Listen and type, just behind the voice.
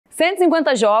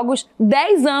150 jogos,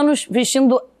 10 anos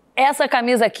vestindo essa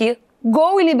camisa aqui,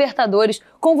 gol em Libertadores,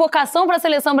 convocação para a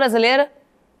seleção brasileira.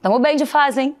 Tamo bem de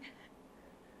fase, hein?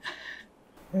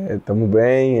 Tamo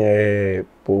bem,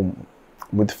 pô,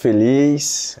 muito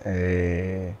feliz.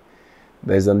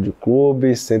 10 anos de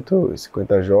clube,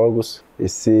 150 jogos.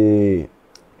 Esse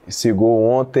gol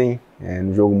ontem,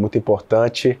 num jogo muito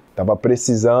importante, tava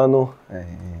precisando.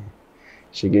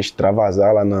 Cheguei a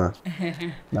extravasar lá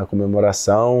na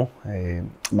comemoração,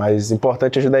 mas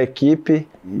importante ajudar a equipe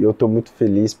e eu estou muito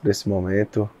feliz por esse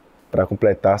momento, para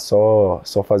completar, só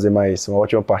fazer mais uma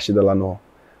ótima partida lá no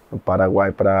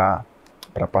Paraguai para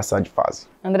passar de fase.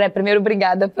 André, primeiro,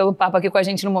 obrigada pelo papo aqui com a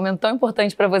gente num momento tão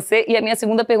importante para você. E a minha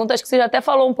segunda pergunta, acho que você já até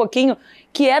falou um pouquinho,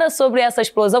 que era sobre essa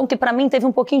explosão, que para mim teve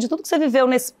um pouquinho de tudo que você viveu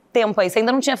nesse tempo aí. Você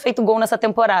ainda não tinha feito gol nessa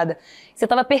temporada. Você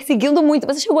estava perseguindo muito.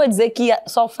 Você chegou a dizer que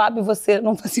só o Fábio e você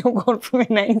não faziam gol no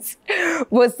Fluminense.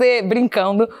 Você,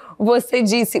 brincando, você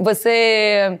disse,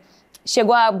 você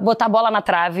chegou a botar a bola na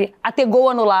trave, a ter gol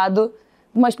anulado.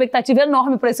 Uma expectativa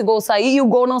enorme para esse gol sair e o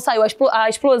gol não saiu. A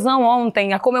explosão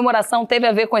ontem, a comemoração, teve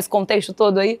a ver com esse contexto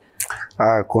todo aí?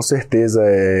 Com certeza.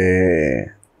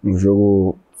 No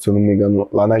jogo, se eu não me engano,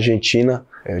 lá na Argentina,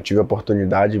 eu tive a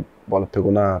oportunidade, a bola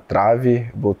pegou na trave,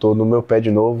 botou no meu pé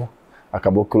de novo.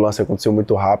 Acabou que o lance aconteceu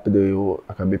muito rápido e eu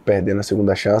acabei perdendo a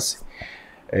segunda chance.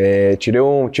 Tirei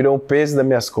um peso das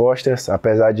minhas costas,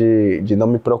 apesar de não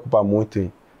me preocupar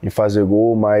muito em fazer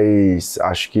gol, mas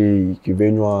acho que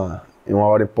veio uma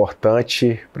hora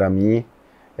importante para mim,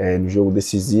 no jogo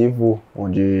decisivo,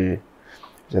 onde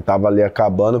já estava ali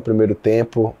acabando o primeiro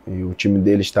tempo e o time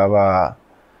dele estava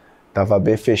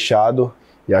bem fechado,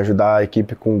 e ajudar a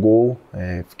equipe com gol,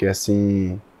 fiquei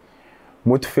assim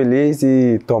muito feliz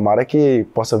e tomara que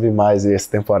possa vir mais essa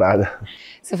temporada.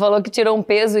 Você falou que tirou um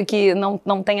peso e que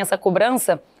não tem essa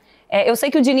cobrança. Eu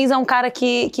sei que o Diniz é um cara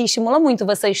que estimula muito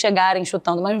vocês chegarem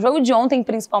chutando, mas o jogo de ontem,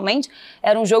 principalmente,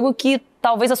 era um jogo que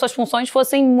talvez as suas funções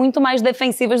fossem muito mais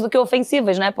defensivas do que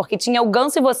ofensivas, né? Porque tinha o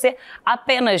Ganso e você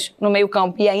apenas no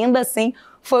meio-campo, e ainda assim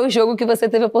foi o jogo que você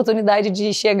teve a oportunidade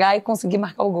de chegar e conseguir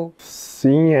marcar o gol.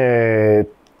 Sim,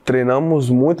 treinamos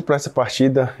muito para essa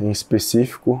partida em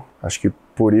específico. Acho que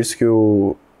por isso que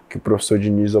o professor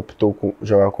Diniz optou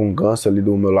jogar com o Ganso ali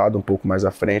do meu lado, um pouco mais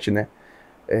à frente, né?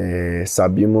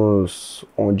 Sabíamos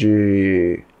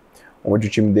onde o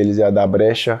time deles ia dar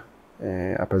brecha,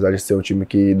 apesar de ser um time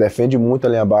que defende muito a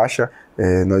linha baixa.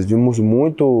 Nós vimos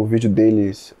muito o vídeo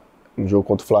deles no jogo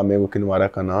contra o Flamengo aqui no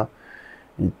Maracanã,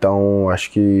 então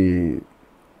acho que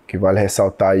vale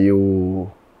ressaltar aí o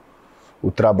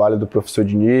trabalho do professor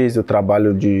Diniz, o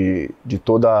trabalho de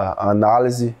toda a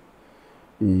análise,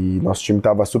 e nosso time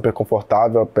estava super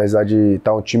confortável, apesar de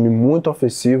estar um time muito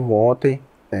ofensivo ontem.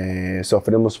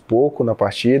 Sofremos pouco na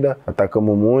partida,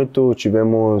 atacamos muito,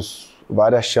 tivemos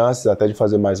várias chances até de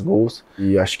fazer mais gols,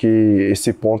 e acho que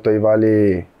esse ponto aí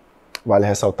vale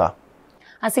ressaltar.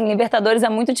 Assim, Libertadores é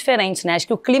muito diferente, né? Acho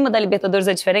que o clima da Libertadores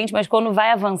é diferente, mas quando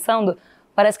vai avançando,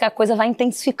 parece que a coisa vai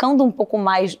intensificando um pouco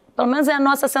mais. Pelo menos é a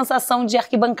nossa sensação de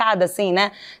arquibancada, assim,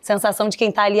 né? Sensação de quem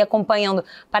tá ali acompanhando.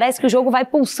 Parece que o jogo vai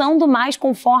pulsando mais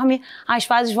conforme as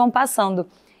fases vão passando.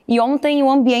 E ontem o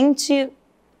ambiente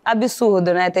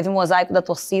absurdo, né? Teve mosaico da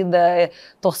torcida,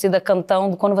 torcida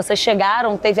cantando. Quando vocês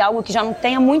chegaram, teve algo que já não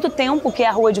tem há muito tempo, que é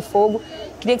a Rua de Fogo.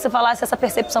 Queria que você falasse essa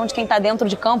percepção de quem está dentro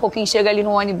de campo, ou quem chega ali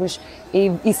no ônibus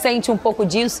e sente um pouco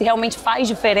disso, se realmente faz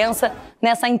diferença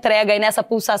nessa entrega e nessa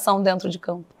pulsação dentro de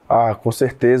campo. Com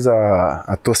certeza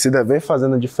a torcida vem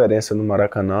fazendo diferença no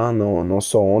Maracanã, não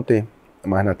só ontem,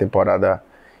 mas na temporada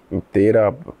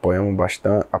inteira,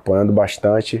 apoiando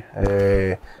bastante.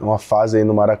 Uma fase aí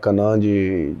no Maracanã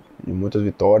de muitas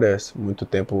vitórias, muito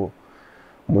tempo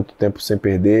sem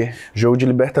perder. Jogo de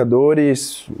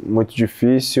Libertadores, muito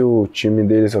difícil, o time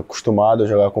deles acostumado a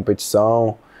jogar a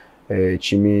competição,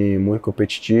 time muito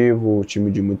competitivo, time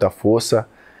de muita força.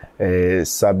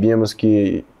 Sabíamos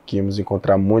que íamos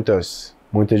encontrar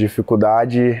muita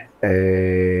dificuldade,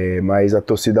 mas a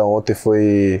torcida ontem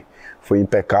foi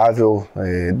impecável,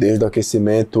 desde o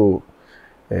aquecimento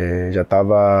já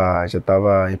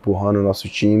estava empurrando o nosso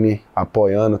time,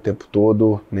 apoiando o tempo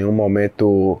todo. Nenhum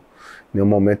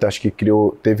momento acho que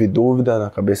teve dúvida na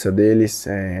cabeça deles,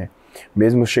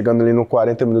 mesmo chegando ali no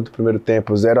 40 minutos do primeiro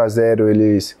tempo, 0-0,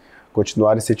 eles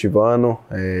continuaram incentivando.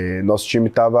 Nosso time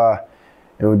estava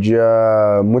em um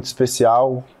dia muito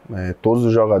especial, todos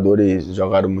os jogadores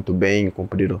jogaram muito bem,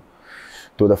 cumpriram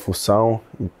toda a função,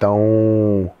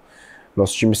 então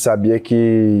nosso time sabia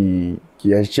que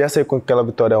a gente ia sair com aquela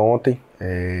vitória ontem.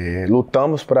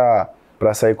 Lutamos para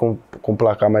para sair com um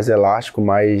placar mais elástico,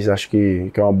 mas acho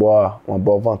que é uma boa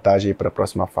vantagem para a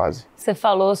próxima fase. Você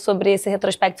falou sobre esse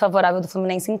retrospecto favorável do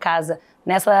Fluminense em casa.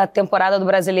 Nessa temporada do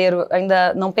Brasileiro,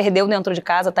 ainda não perdeu dentro de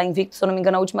casa, está invicto, se eu não me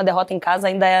engano, a última derrota em casa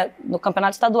ainda é no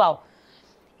Campeonato Estadual.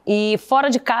 E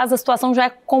fora de casa, a situação já é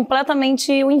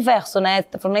completamente o inverso, né?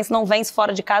 O Fluminense não vence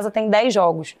fora de casa, tem 10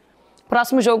 jogos.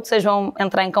 Próximo jogo que vocês vão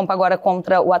entrar em campo agora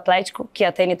contra o Atlético, que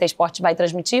a TNT Esportes vai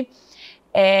transmitir,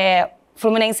 o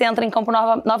Fluminense entra em campo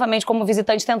novamente como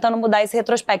visitante, tentando mudar esse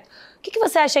retrospecto. O que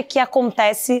você acha que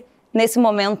acontece nesse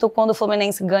momento quando o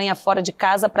Fluminense ganha fora de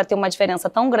casa para ter uma diferença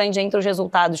tão grande entre os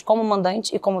resultados como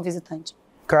mandante e como visitante?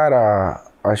 Cara,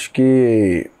 acho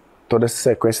que toda essa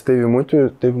sequência teve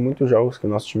muitos jogos que o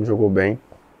nosso time jogou bem.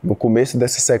 No começo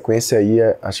dessa sequência aí,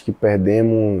 acho que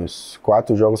perdemos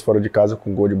 4 jogos fora de casa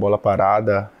com gol de bola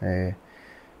parada,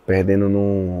 perdendo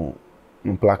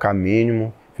num placar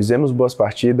mínimo. Fizemos boas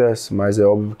partidas, mas é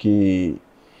óbvio que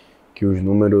os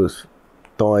números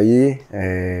estão aí.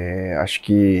 Acho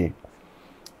que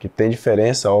tem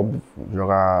diferença, óbvio,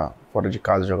 jogar fora de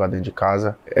casa, jogar dentro de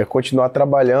casa. É continuar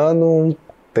trabalhando,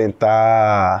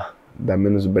 tentar dar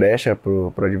menos brecha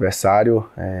pro adversário.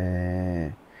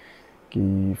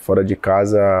 Que fora de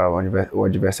casa o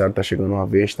adversário está chegando uma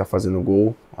vez, está fazendo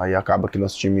gol, aí acaba que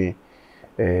nosso time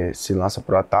se lança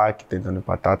para o ataque, tentando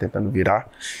empatar, tentando virar.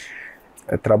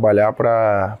 É trabalhar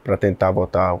para tentar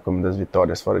voltar ao caminho das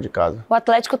vitórias fora de casa. O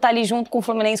Atlético está ali junto com o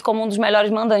Fluminense como um dos melhores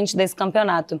mandantes desse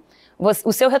campeonato.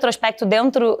 O seu retrospecto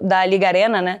dentro da Liga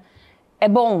Arena, né, é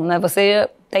bom, né? Você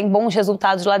tem bons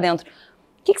resultados lá dentro.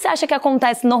 O que você acha que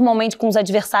acontece normalmente com os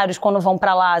adversários quando vão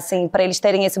para lá, assim, para eles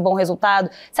terem esse bom resultado?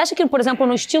 Você acha que, por exemplo,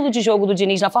 no estilo de jogo do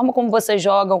Diniz, na forma como vocês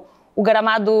jogam, o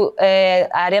gramado,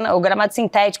 o gramado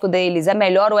sintético deles é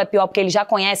melhor ou é pior? Porque eles já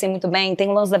conhecem muito bem, tem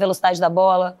o lance da velocidade da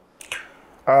bola.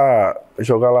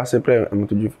 Jogar lá sempre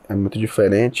é muito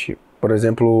diferente. Por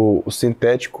exemplo, o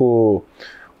sintético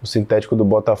do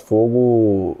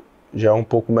Botafogo já é um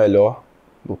pouco melhor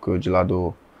do que o de lá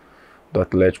do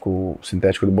Atlético. O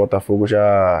sintético do Botafogo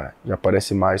já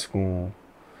parece mais com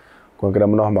a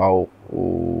grama normal.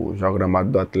 O gramado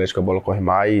do Atlético, a bola corre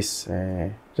mais,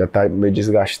 já está meio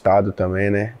desgastado também,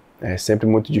 né? É sempre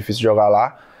muito difícil jogar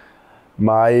lá,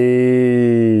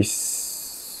 mas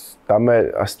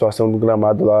a situação do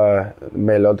gramado lá é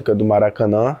melhor do que a do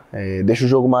Maracanã. Deixa o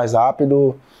jogo mais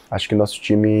rápido. Acho que nosso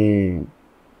time,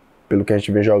 pelo que a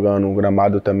gente vem jogando, o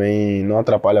gramado também não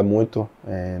atrapalha muito.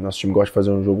 Nosso time gosta de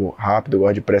fazer um jogo rápido,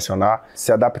 gosta de pressionar.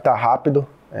 Se adaptar rápido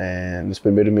nos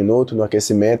primeiros minutos, no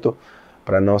aquecimento,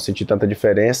 para não sentir tanta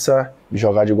diferença.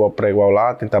 Jogar de igual para igual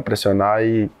lá, tentar pressionar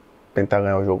e tentar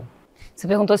ganhar o jogo. Você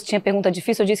perguntou se tinha pergunta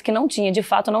difícil, eu disse que não tinha. De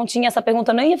fato, não tinha. Essa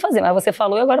pergunta eu nem ia fazer, mas você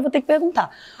falou e agora eu vou ter que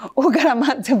perguntar. O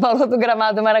gramado, você falou do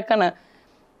gramado do Maracanã.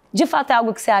 De fato, é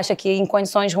algo que você acha que em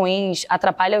condições ruins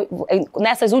atrapalha,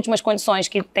 nessas últimas condições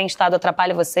que tem estado,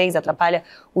 atrapalha vocês, atrapalha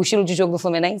o estilo de jogo do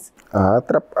Fluminense?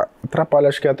 Atrapalha,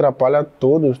 acho que atrapalha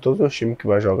todos os times que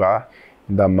vai jogar.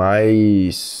 Ainda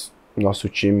mais nosso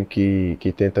time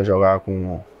que tenta jogar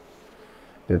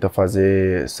tenta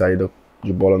fazer saída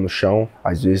de bola no chão.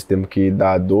 Às vezes temos que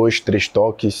dar 2, 3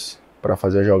 toques para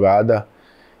fazer a jogada,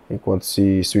 enquanto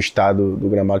se o estado do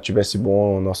gramado tivesse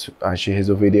bom, a gente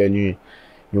resolveria em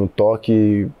um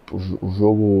toque, o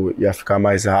jogo ia ficar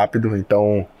mais rápido.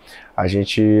 Então a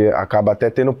gente acaba até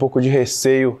tendo um pouco de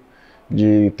receio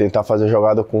de tentar fazer a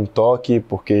jogada com toque,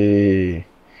 porque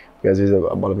às vezes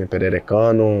a bola vem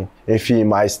pererecando, enfim,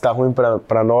 mas tá ruim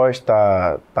para nós,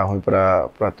 tá ruim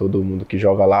para todo mundo que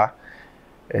joga lá.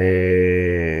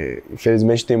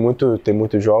 Infelizmente tem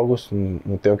muitos jogos,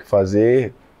 não tem o que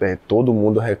fazer, todo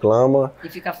mundo reclama. E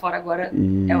ficar fora agora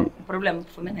é um problema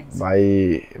pro Fluminense.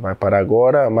 Vai parar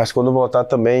agora, mas quando voltar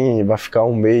também vai ficar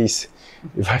um mês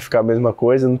e vai ficar a mesma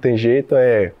coisa, não tem jeito,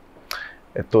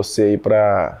 torcer aí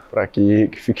para que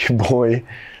fique bom aí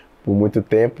por muito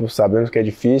tempo. Sabemos que é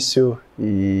difícil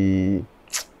e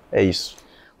é isso.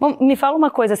 Bom, me fala uma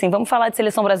coisa assim, vamos falar de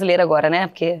seleção brasileira agora, né?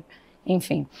 Porque,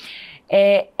 enfim,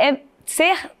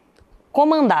 ser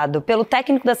comandado pelo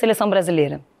técnico da seleção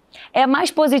brasileira é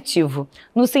mais positivo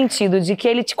no sentido de que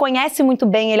ele te conhece muito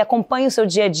bem, ele acompanha o seu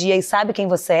dia a dia e sabe quem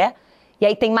você é, e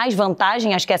aí tem mais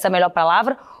vantagem, acho que essa é a melhor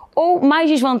palavra, ou mais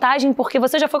desvantagem porque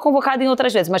você já foi convocado em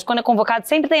outras vezes, mas quando é convocado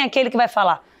sempre tem aquele que vai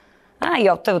falar: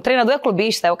 o treinador é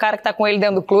clubista, é o cara que está com ele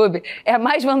dentro do clube. É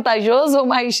mais vantajoso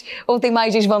ou tem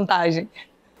mais desvantagem?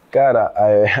 Cara,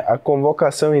 a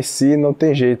convocação em si não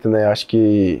tem jeito, né? Acho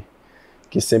que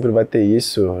sempre vai ter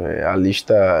isso. A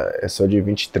lista é só de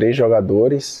 23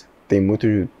 jogadores. Tem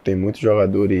muitos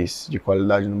jogadores de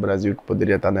qualidade no Brasil que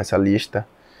poderia estar nessa lista.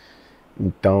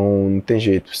 Então não tem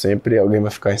jeito, sempre alguém vai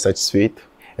ficar insatisfeito.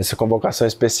 Essa convocação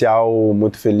especial,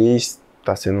 muito feliz,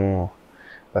 está sendo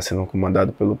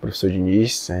comandado pelo professor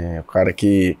Diniz, o cara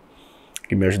que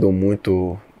me ajudou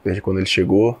muito desde quando ele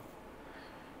chegou.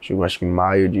 Chegou acho que em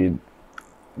maio de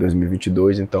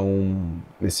 2022, então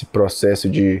nesse processo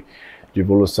de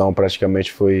evolução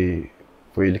praticamente foi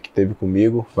ele que esteve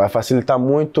comigo. Vai facilitar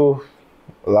muito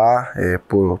lá,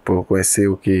 por conhecer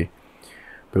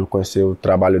o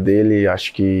trabalho dele.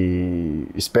 Acho que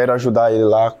espero ajudar ele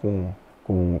lá com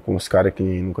os caras que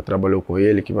nunca trabalhou com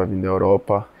ele, que vai vir da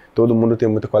Europa. Todo mundo tem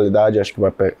muita qualidade, acho que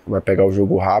vai pegar o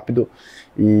jogo rápido.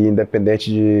 E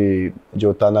independente de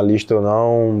eu estar na lista ou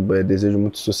não, desejo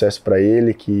muito sucesso para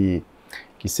ele, que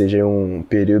seja um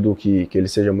período que ele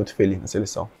seja muito feliz na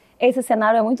seleção. Esse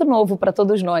cenário é muito novo para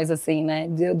todos nós, assim, né?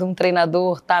 De um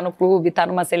treinador estar no clube, estar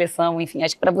numa seleção, enfim.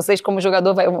 Acho que para vocês, como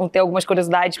jogador, vão ter algumas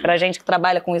curiosidades, para a gente que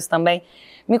trabalha com isso também.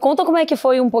 Me conta como é que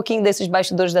foi um pouquinho desses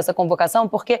bastidores dessa convocação,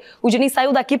 porque o Diniz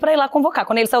saiu daqui para ir lá convocar.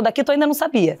 Quando ele saiu daqui, tu ainda não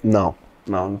sabia? Não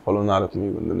falou nada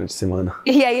comigo durante a semana.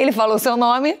 E aí ele falou o seu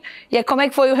nome, e aí como é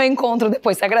que foi o reencontro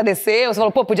depois? Você agradeceu? Você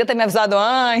falou, pô, podia ter me avisado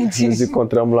antes? Nos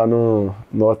encontramos lá no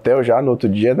hotel já, no outro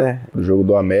dia, né? Pro jogo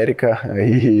do América,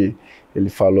 aí ele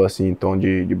falou assim, em tom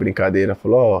de brincadeira,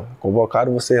 falou,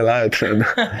 convocaram você lá.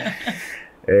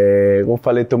 Como eu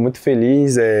falei, estou muito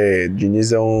feliz,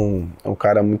 Diniz é um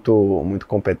cara muito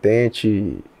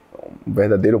competente, um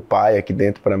verdadeiro pai aqui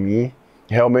dentro para mim.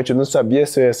 Realmente eu não sabia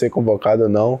se eu ia ser convocado ou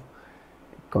não.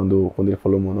 Quando ele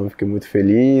falou meu nome, fiquei muito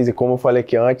feliz. E como eu falei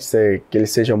aqui antes, que ele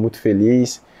seja muito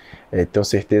feliz. Tenho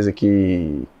certeza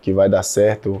que vai dar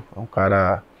certo. É um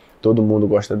cara, todo mundo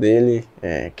gosta dele.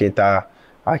 Quem está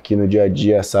aqui no dia a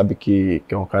dia sabe que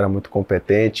é um cara muito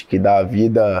competente, que dá a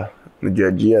vida no dia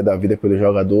a dia, dá a vida pelos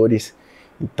jogadores.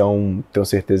 Então, tenho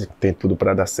certeza que tem tudo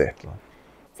para dar certo.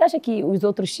 Você acha que os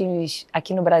outros times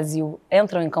aqui no Brasil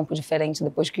entram em campo diferente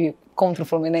contra o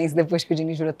Fluminense, depois que o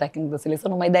Diniz virou técnico da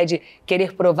seleção, numa ideia de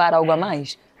querer provar algo a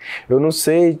mais? Eu não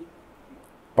sei,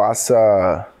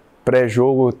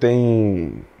 pré-jogo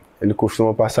ele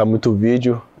costuma passar muito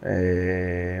vídeo,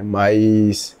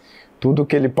 mas tudo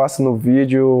que ele passa no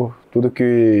vídeo, tudo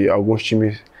que alguns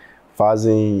times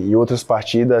fazem em outras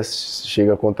partidas,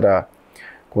 chega contra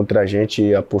a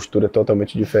gente, a postura é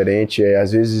totalmente diferente.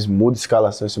 Às vezes muda a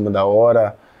escalação em cima da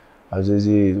hora, às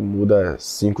vezes muda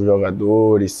 5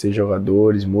 jogadores, 6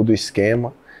 jogadores, muda o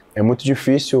esquema. É muito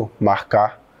difícil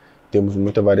marcar, temos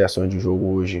muita variação de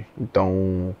jogo hoje.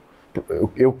 Então,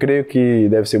 eu creio que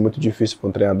deve ser muito difícil para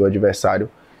um treinador adversário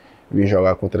vir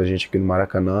jogar contra a gente aqui no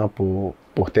Maracanã,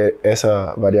 por ter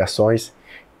essas variações.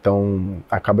 Então,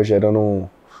 acaba gerando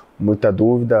muita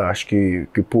dúvida, acho que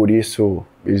por isso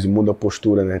eles mudam a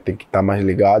postura, né? Tem que estar mais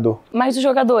ligado. Mas os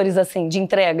jogadores, assim, de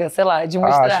entrega, sei lá, de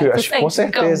mostrar... Acho que com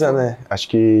certeza, né?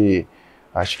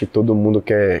 Acho que todo mundo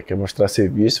quer mostrar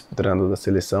serviço pro treinador da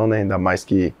seleção, né? Ainda mais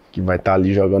que vai estar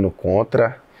ali jogando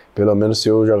contra. Pelo menos se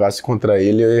eu jogasse contra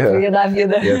ele, eu ia dar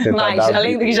vida mais,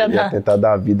 além do que já tá. Ia tentar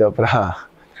dar vida pra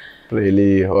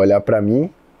ele olhar pra mim.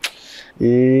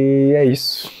 E é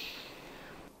isso.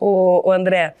 Ô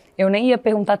André, eu nem ia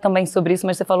perguntar também sobre isso,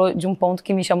 mas você falou de um ponto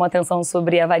que me chamou a atenção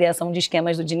sobre a variação de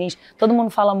esquemas do Diniz. Todo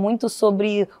mundo fala muito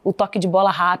sobre o toque de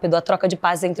bola rápido, a troca de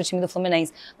passes entre o time do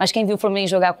Fluminense. Mas quem viu o Fluminense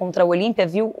jogar contra o Olímpia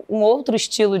viu um outro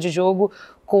estilo de jogo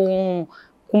com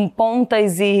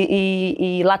pontas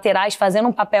e laterais fazendo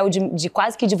um papel de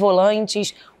quase que de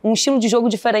volantes, um estilo de jogo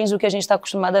diferente do que a gente está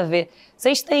acostumado a ver.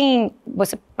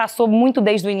 Você passou muito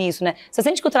desde o início, né? Você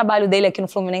sente que o trabalho dele aqui no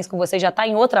Fluminense com você já está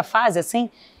em outra fase, assim?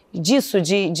 Disso,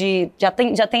 já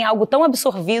tem algo tão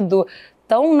absorvido,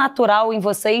 tão natural em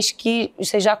vocês que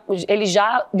ele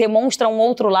já demonstra um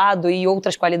outro lado e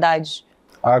outras qualidades?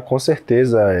 Com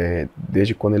certeza.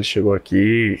 Desde quando ele chegou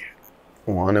aqui,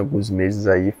 um ano e alguns meses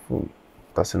aí,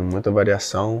 está sendo muita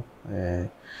variação.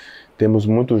 Temos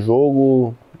muito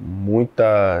jogo,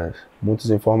 muitas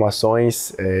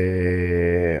informações.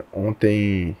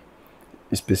 Ontem,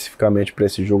 especificamente para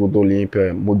esse jogo do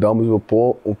Olímpia, mudamos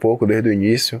um pouco desde o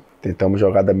início. Tentamos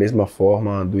jogar da mesma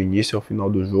forma do início ao final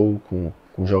do jogo,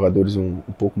 com jogadores um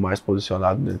pouco mais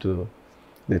posicionados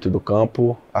dentro do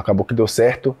campo. Acabou que deu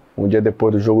certo. Um dia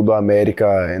depois do jogo do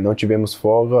América, não tivemos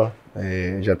folga,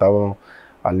 já estavam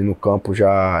ali no campo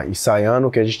já ensaiando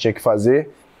o que a gente tinha que fazer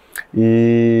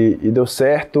e deu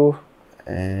certo.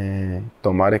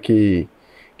 Tomara que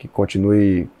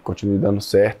continue dando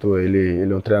certo.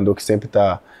 Ele é um treinador que sempre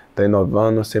está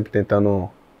inovando, sempre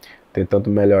tentando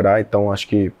melhorar, então acho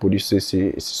que por isso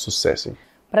esse sucesso.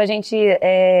 Para a gente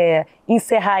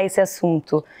encerrar esse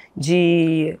assunto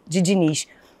de Diniz,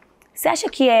 você acha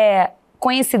que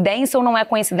coincidência ou não é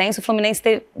coincidência o Fluminense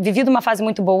ter vivido uma fase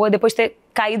muito boa, depois ter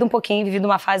caído um pouquinho, vivido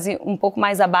uma fase um pouco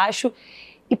mais abaixo.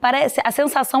 E parece a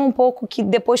sensação um pouco que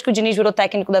depois que o Diniz virou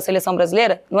técnico da seleção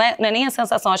brasileira, não é nem a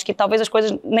sensação, acho que talvez as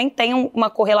coisas nem tenham uma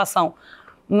correlação,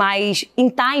 mas em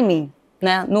timing,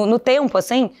 né, no tempo,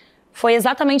 assim, foi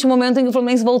exatamente o momento em que o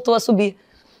Fluminense voltou a subir.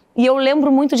 E eu lembro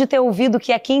muito de ter ouvido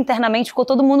que aqui internamente ficou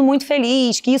todo mundo muito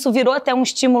feliz, que isso virou até um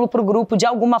estímulo para o grupo de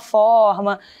alguma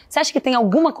forma. Você acha que tem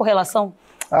alguma correlação?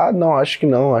 Ah, não, acho que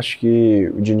não. Acho que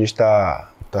o Diniz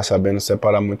tá sabendo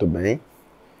separar muito bem.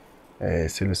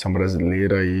 Seleção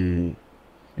brasileira e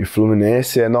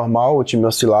Fluminense. É normal o time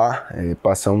oscilar.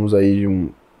 Passamos aí de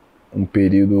um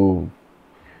período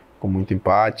com muitos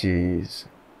empates,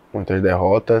 muitas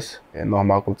derrotas. É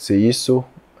normal acontecer isso.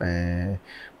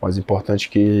 Mas importante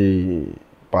que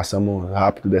passamos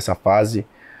rápido dessa fase.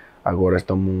 Agora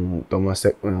estamos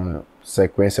uma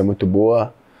sequência muito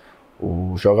boa.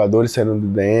 Os jogadores saíram do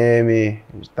DM,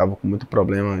 estava com muito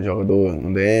problema, jogador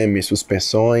no DM,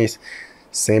 suspensões,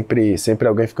 sempre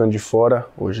alguém ficando de fora.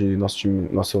 Hoje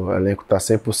nosso elenco está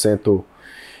 100%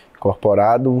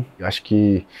 incorporado. Acho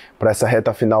que para essa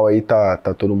reta final aí tá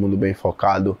todo mundo bem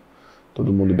focado,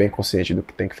 todo mundo bem consciente do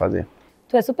que tem que fazer.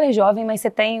 Tu é super jovem, mas você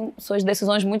tem suas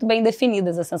decisões muito bem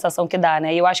definidas, a sensação que dá,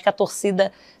 né? E eu acho que a torcida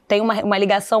tem uma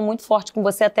ligação muito forte com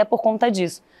você até por conta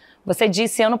disso. Você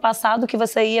disse ano passado que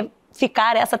você ia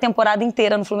ficar essa temporada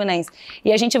inteira no Fluminense.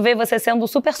 E a gente vê você sendo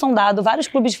super sondado, vários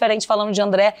clubes diferentes falando de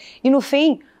André, e no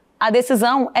fim, a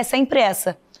decisão é sempre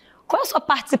essa. Qual é a sua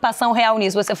participação real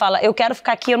nisso? Você fala, eu quero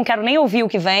ficar aqui, eu não quero nem ouvir o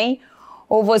que vem,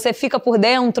 ou você fica por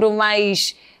dentro,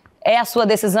 mas é a sua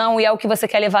decisão e é o que você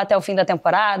quer levar até o fim da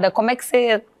temporada? Como é que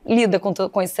você lida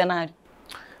com esse cenário?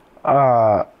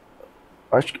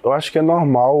 Eu acho que é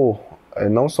normal,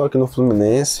 não só aqui no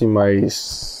Fluminense,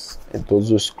 mas em todos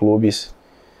os clubes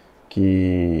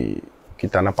que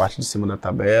tá na parte de cima da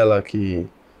tabela, que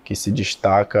se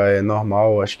destaca, é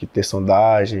normal, acho que ter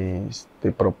sondagens,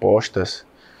 ter propostas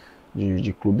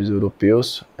de clubes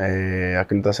europeus.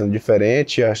 Aqui não está sendo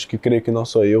diferente, creio que não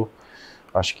sou eu.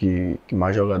 Acho que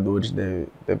mais jogadores devem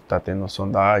estar tendo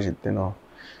sondagem, tendo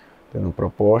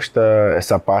proposta.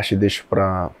 Essa parte deixo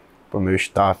para o meu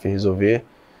staff resolver,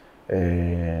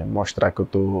 mostrar que eu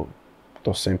tô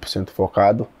 100%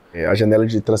 focado. A janela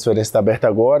de transferência está aberta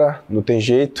agora, não tem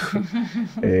jeito,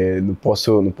 não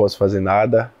posso fazer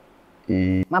nada.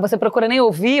 Mas você procura nem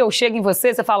ouvir, ou chega em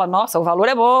você fala, nossa, o valor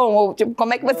é bom, ou tipo,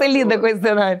 como é que você lida com esse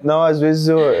cenário? Não, às vezes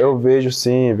eu vejo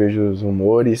sim, vejo os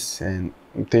rumores.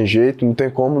 Não tem jeito, não tem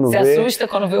como não ver. Você assusta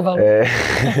quando vê o valor?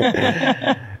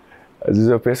 Às vezes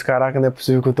eu penso, caraca, não é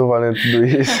possível que eu tô valendo tudo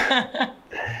isso.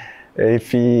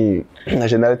 Enfim, a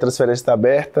janela de transferência está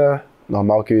aberta,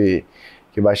 normal que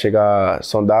vai chegar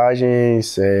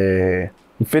sondagens.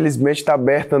 Infelizmente está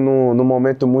aberta num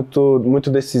momento muito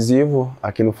decisivo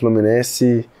aqui no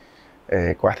Fluminense.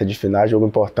 Quarta de final, jogo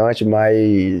importante,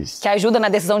 mas... Que ajuda na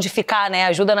decisão de ficar, né?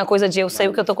 Ajuda na coisa de eu sei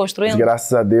o que eu tô construindo.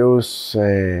 Graças a Deus,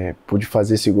 pude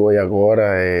fazer esse gol aí agora,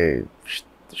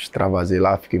 extravasei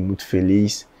lá, fiquei muito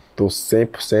feliz. Tô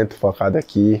 100% focado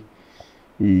aqui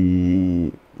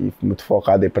e muito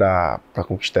focado aí pra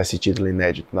conquistar esse título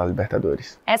inédito na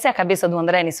Libertadores. Essa é a cabeça do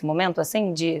André nesse momento,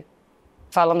 assim,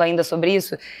 falando ainda sobre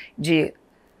isso,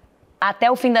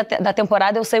 até o fim da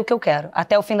temporada eu sei o que eu quero.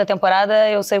 Até o fim da temporada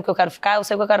eu sei o que eu quero ficar, eu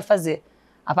sei o que eu quero fazer.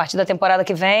 A partir da temporada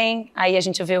que vem, aí a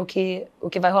gente vê o que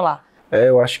vai rolar.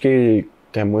 Eu acho que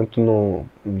é muito no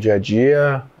dia a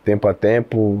dia, tempo a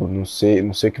tempo. Não sei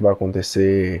o que vai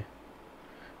acontecer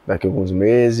daqui a alguns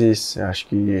meses. Acho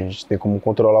que a gente tem como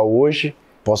controlar hoje.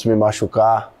 Posso me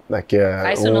machucar daqui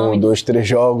a 1, 2, 3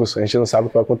 jogos. A gente não sabe o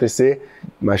que vai acontecer,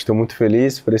 mas estou muito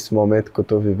feliz por esse momento que eu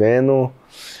estou vivendo.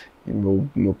 E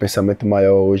meu pensamento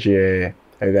maior hoje é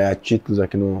ganhar títulos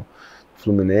aqui no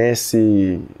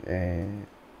Fluminense.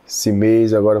 Esse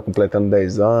mês, agora completando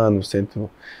 10 anos,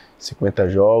 150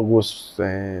 jogos.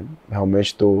 Realmente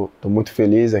estou muito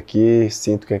feliz aqui,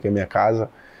 sinto que aqui é minha casa.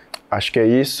 Acho que é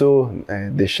isso,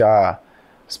 deixar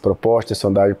as propostas,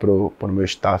 sondagem para o meu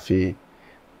staff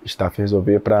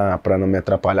resolver para não me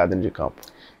atrapalhar dentro de campo.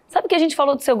 Sabe que a gente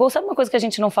falou do seu gol? Sabe uma coisa que a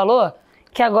gente não falou?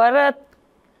 Que agora...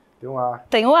 Tem um A.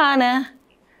 Tem o A, né?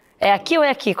 É aqui ou é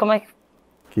aqui? Como é?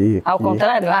 Aqui. Ao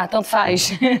contrário? Ah, tanto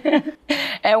faz.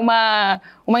 É uma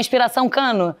inspiração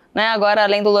Cano, né? Agora,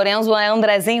 além do Lorenzo, é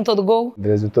Andrezinho todo gol.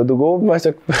 Andrezinho todo gol, mas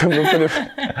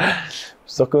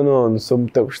só que eu não sou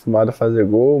muito acostumado a fazer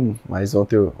gol, mas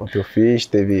ontem eu fiz,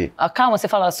 teve... Calma, você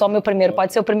fala só meu primeiro,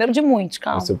 pode ser o primeiro de muitos,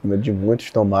 calma. Pode ser o primeiro de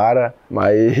muitos, tomara,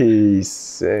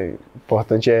 mas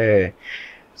importante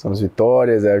são as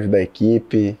vitórias, ajudar a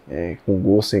equipe, com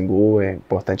gol, sem gol, é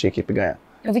importante a equipe ganhar.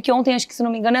 Eu vi que ontem, acho que se não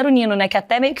me engano, era o Nino, né? Que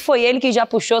até meio que foi ele que já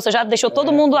puxou, você já deixou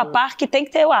todo mundo a par que tem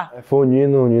que ter o ar. Foi o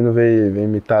Nino veio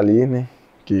imitar ali, né?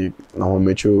 Que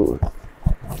normalmente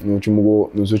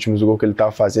nos últimos gols que ele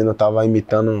tava fazendo, eu tava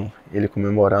imitando ele,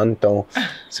 comemorando. Então,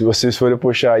 se vocês forem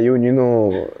puxar aí, o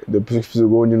Nino, depois que fiz o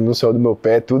gol, o Nino não saiu do meu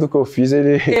pé. Tudo que eu fiz,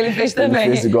 ele fez também.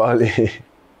 Ele fez igual ali.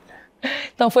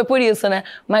 Então foi por isso, né?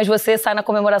 Mas você sai na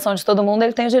comemoração de todo mundo,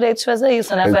 ele tem o direito de fazer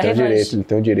isso, né? Ele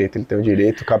tem o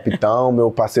direito. O capitão, meu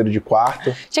parceiro de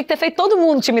quarto. Tinha que ter feito todo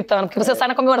mundo te imitando, porque você sai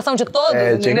na comemoração de todos,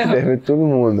 tinha que ter feito todo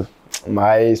mundo.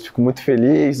 Mas fico muito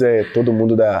feliz, todo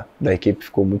mundo da equipe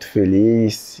ficou muito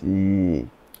feliz e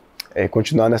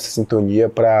continuar nessa sintonia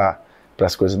para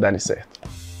as coisas darem certo.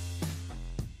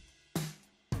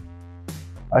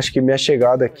 Acho que minha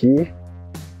chegada aqui,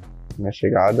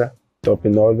 top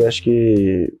 9, acho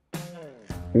que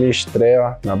minha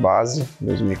estreia na base,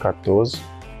 2014.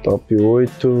 Top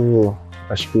 8,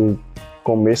 acho que o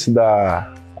começo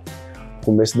da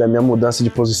minha mudança de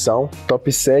posição.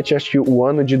 Top 7, acho que o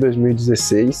ano de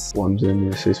 2016. O ano de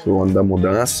 2016 foi o ano da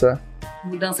mudança.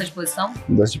 Mudança de posição?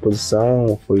 Mudança de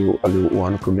posição, foi o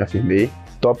ano que eu me afirmei.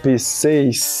 Top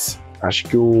 6, acho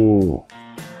que o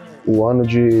ano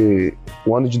de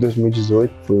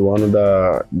 2018 foi o ano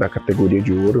da categoria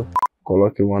de ouro.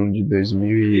 Coloque o ano de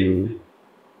 2000 e...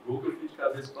 Google fiz de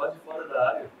cabeça lá de fora da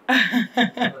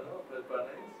área.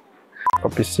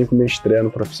 Top 5, minha estreia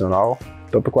no profissional.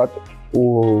 Top 4,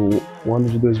 o ano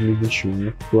de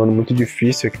 2021. Foi um ano muito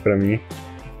difícil aqui pra mim.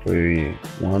 Foi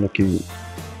um ano que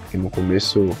no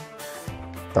começo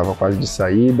tava quase de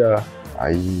saída,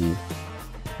 aí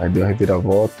deu uma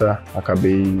reviravolta,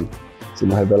 acabei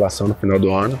sendo uma revelação no final do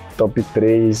ano. Top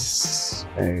 3,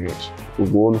 o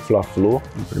gol no Fla-Flu,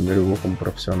 o primeiro gol como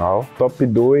profissional. Top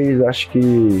 2, acho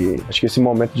que esse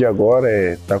momento de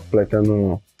agora tá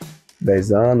completando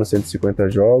 10 anos, 150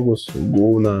 jogos, o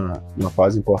gol numa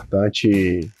fase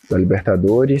importante da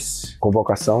Libertadores,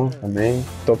 convocação também.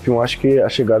 Top 1, acho que a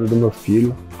chegada do meu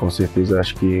filho, com certeza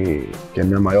acho que é a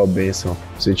minha maior bênção.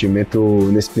 Um sentimento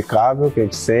inexplicável que a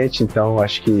gente sente, então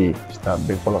acho que está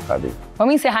bem colocado aí.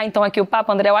 Vamos encerrar então aqui o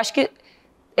papo, André. Eu acho que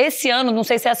esse ano, não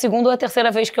sei se é a segunda ou a terceira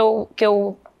vez que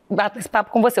eu bato esse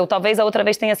papo com você, ou talvez a outra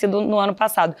vez tenha sido no ano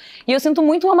passado. E eu sinto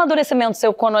muito um amadurecimento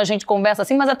seu quando a gente conversa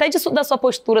assim, mas até da sua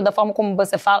postura, da forma como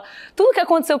você fala, tudo que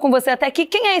aconteceu com você até aqui.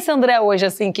 Quem é esse André hoje,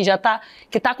 assim, que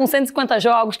tá com 150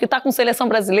 jogos, que tá com seleção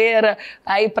brasileira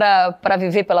aí pra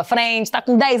viver pela frente, tá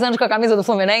com 10 anos com a camisa do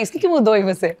Fluminense? O que mudou em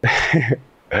você?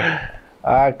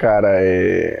 Cara,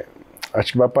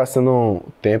 acho que vai passando o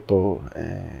tempo,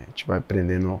 a gente vai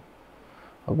aprendendo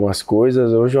algumas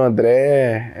coisas. Hoje o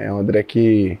André é um André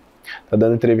que tá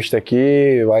dando entrevista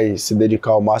aqui, vai se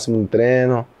dedicar ao máximo no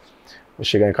treino. Vou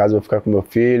chegar em casa, vou ficar com meu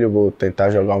filho, vou tentar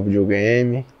jogar um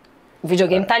videogame. O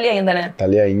videogame tá ali ainda, né? Tá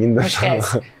ali ainda. Não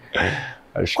esquece.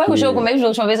 Qual é o jogo mesmo? Da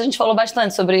última vez a gente falou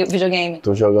bastante sobre videogame.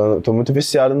 Tô muito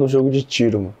viciado no jogo de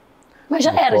tiro, mano. Mas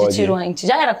já era de tiro antes,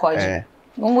 já era COD.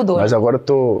 Não mudou. Mas agora eu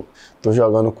tô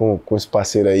jogando com esse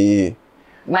parceiro aí.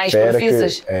 Mais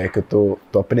profissas? Que eu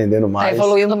tô aprendendo mais. Tá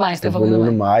evoluindo mais, tá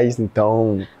evoluindo mais.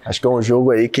 Então, acho que é um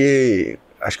jogo aí que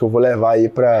acho que eu vou levar aí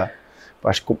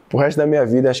acho que pro resto da minha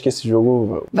vida, acho que esse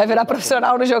jogo... Vai virar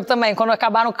profissional no jogo também. Quando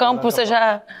acabar no campo, você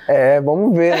já...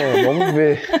 Vamos ver, né? Vamos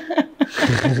ver.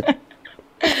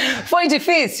 Foi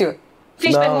difícil?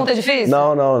 Fiz pergunta difícil?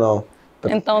 Não.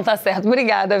 Então tá certo.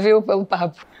 Obrigada, viu, pelo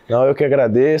papo. Não, eu que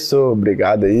agradeço.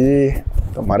 Obrigado aí.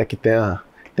 Tomara que tenha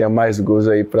mais gols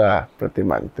aí pra ter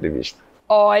mais entrevista.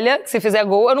 Olha, se fizer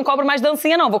gol, eu não cobro mais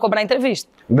dancinha, não. Vou cobrar entrevista.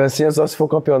 Dancinha só se for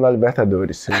campeão da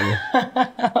Libertadores.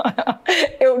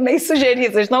 Eu nem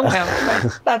sugeri, vocês não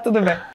mesmo. Tá tudo bem.